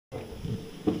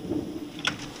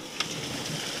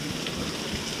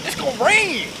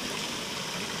rain!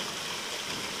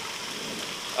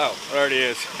 Oh, it already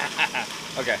is.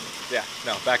 Okay, yeah,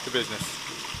 no, back to business.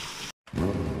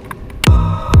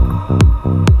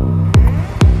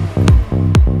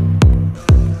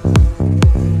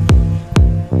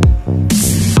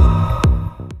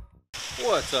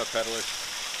 What's up, peddlers?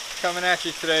 Coming at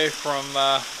you today from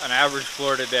an average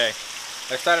Florida day.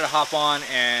 I decided to hop on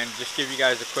and just give you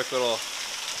guys a quick little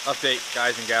update,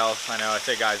 guys and gals. I know I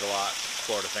say guys a lot,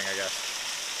 Florida thing, I guess.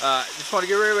 Just want to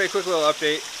give everybody a quick little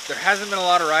update. There hasn't been a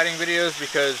lot of riding videos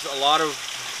because a lot of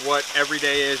what every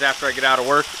day is after I get out of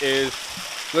work is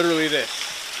literally this.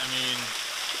 I mean,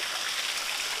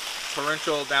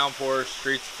 torrential downpours,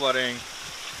 streets flooding,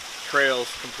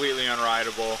 trails completely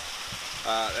unrideable.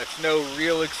 That's no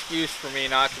real excuse for me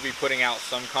not to be putting out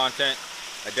some content.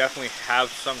 I definitely have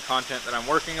some content that I'm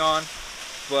working on,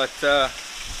 but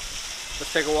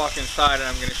let's take a walk inside and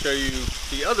I'm going to show you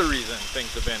the other reason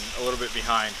things have been a little bit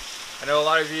behind. I know a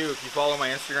lot of you, if you follow my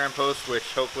Instagram posts, which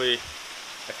hopefully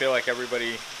I feel like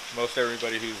most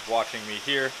everybody who's watching me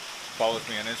here follows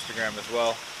me on Instagram as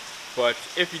well. But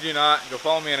if you do not, go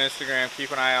follow me on Instagram,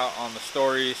 keep an eye out on the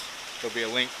stories. There'll be a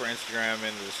link for Instagram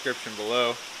in the description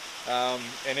below.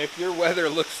 And if your weather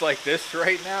looks like this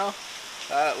right now,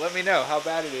 let me know how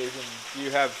bad it is and do you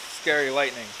have scary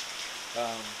lightning.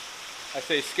 I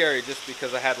say scary just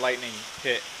because I had lightning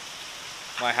hit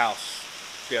my house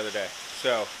the other day,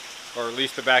 so, or at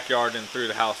least the backyard and through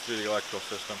the house through the electrical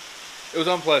system. It was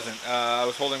unpleasant. I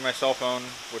was holding my cell phone,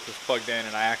 which was plugged in,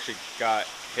 and I actually got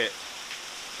hit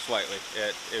slightly.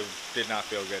 It did not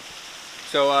feel good.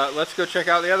 So let's go check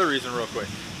out the other reason real quick.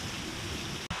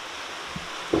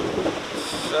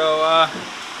 So,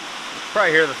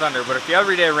 probably hear the thunder, but if the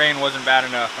everyday rain wasn't bad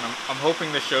enough, and I'm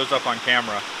hoping this shows up on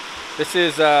camera, this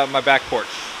is my back porch.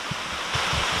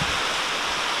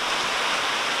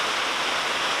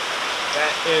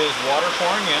 That is water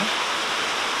pouring in.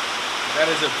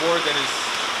 That is a board that is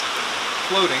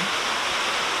floating.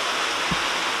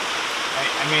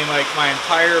 I mean, like, my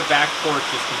entire back porch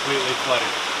is completely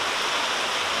flooded.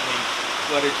 I mean,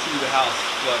 flooded to the house,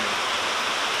 flooding.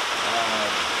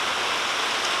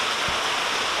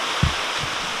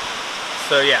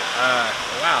 So yeah,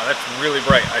 wow, that's really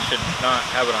bright. I should not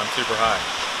have it on super high.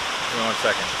 Give me 1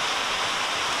 second.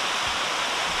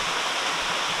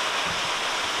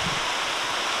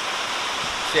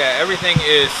 So yeah, everything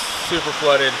is super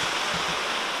flooded.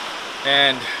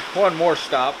 And one more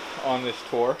stop on this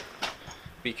tour,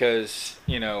 because,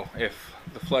 you know, if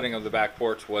the flooding of the back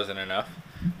porch wasn't enough,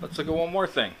 let's look at one more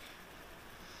thing.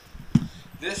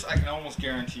 This I can almost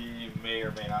guarantee you may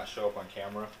or may not show up on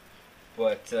camera,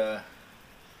 but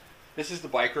this is the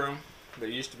bike room. There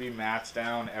used to be mats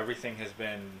down. Everything has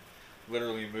been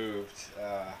literally moved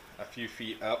a few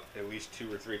feet up, at least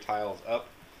 2 or 3 tiles up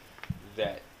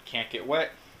that can't get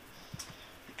wet,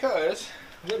 because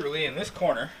literally in this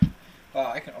corner,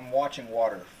 I'm watching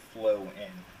water flow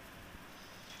in.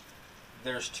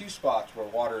 There's 2 spots where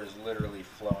water is literally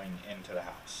flowing into the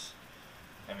house.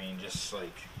 I mean, just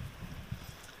like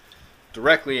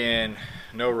directly in,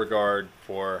 no regard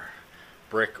for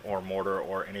brick or mortar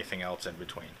or anything else in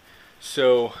between.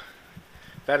 So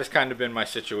that has kind of been my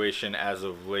situation as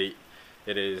of late.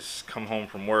 It is come home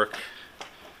from work,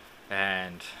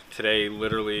 and today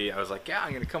literally I was like, yeah,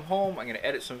 I'm gonna come home, I'm gonna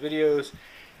edit some videos,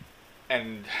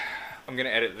 and I'm gonna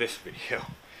edit this video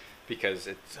because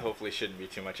it hopefully shouldn't be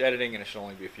too much editing and it should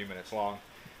only be a few minutes long.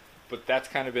 But that's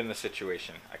kind of been the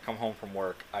situation. I come home from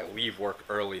work, I leave work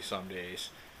early some days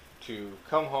to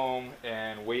come home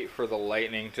and wait for the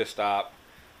lightning to stop,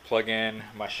 plug in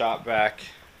my shop vac,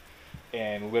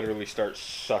 and literally start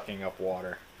sucking up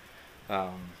water.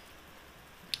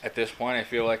 At this point, I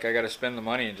feel like I got to spend the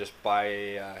money and just buy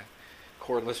a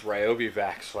cordless Ryobi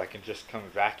vac so I can just come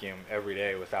vacuum every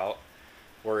day without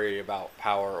worry about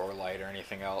power or light or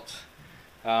anything else.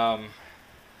 And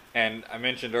I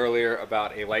mentioned earlier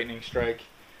about a lightning strike.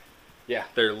 Yeah,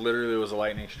 there literally was a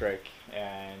lightning strike,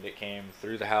 and it came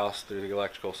through the house, through the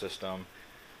electrical system,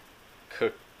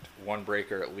 cooked 1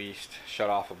 breaker at least, shut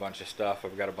off a bunch of stuff.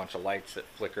 I've got a bunch of lights that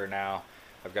flicker now.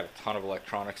 I've got a ton of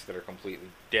electronics that are completely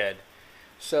dead.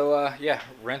 So yeah,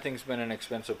 renting's been an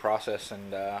expensive process,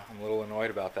 and I'm a little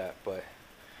annoyed about that, but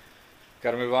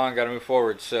gotta move on, gotta move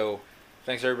forward. So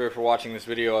thanks everybody for watching this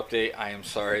video update. I am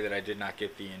sorry that I did not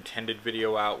get the intended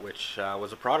video out, which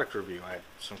was a product review. I had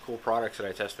some cool products that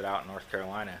I tested out in North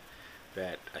Carolina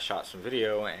that I shot some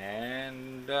video,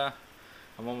 and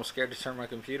I'm almost scared to turn my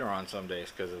computer on some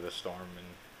days because of the storm and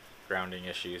grounding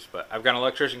issues. But I've got an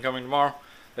electrician coming tomorrow.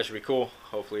 That should be cool.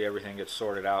 Hopefully everything gets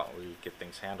sorted out and we get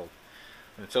things handled.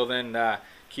 Until then,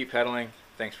 keep pedaling.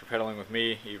 Thanks for pedaling with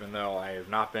me, even though I have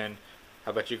not been.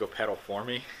 How about you go pedal for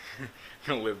me?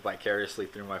 Live vicariously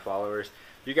through my followers.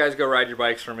 You guys go ride your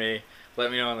bikes for me. Let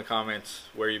me know in the comments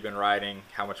where you've been riding,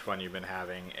 how much fun you've been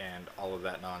having, and all of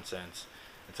that nonsense.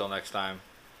 Until next time,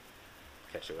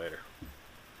 catch you later.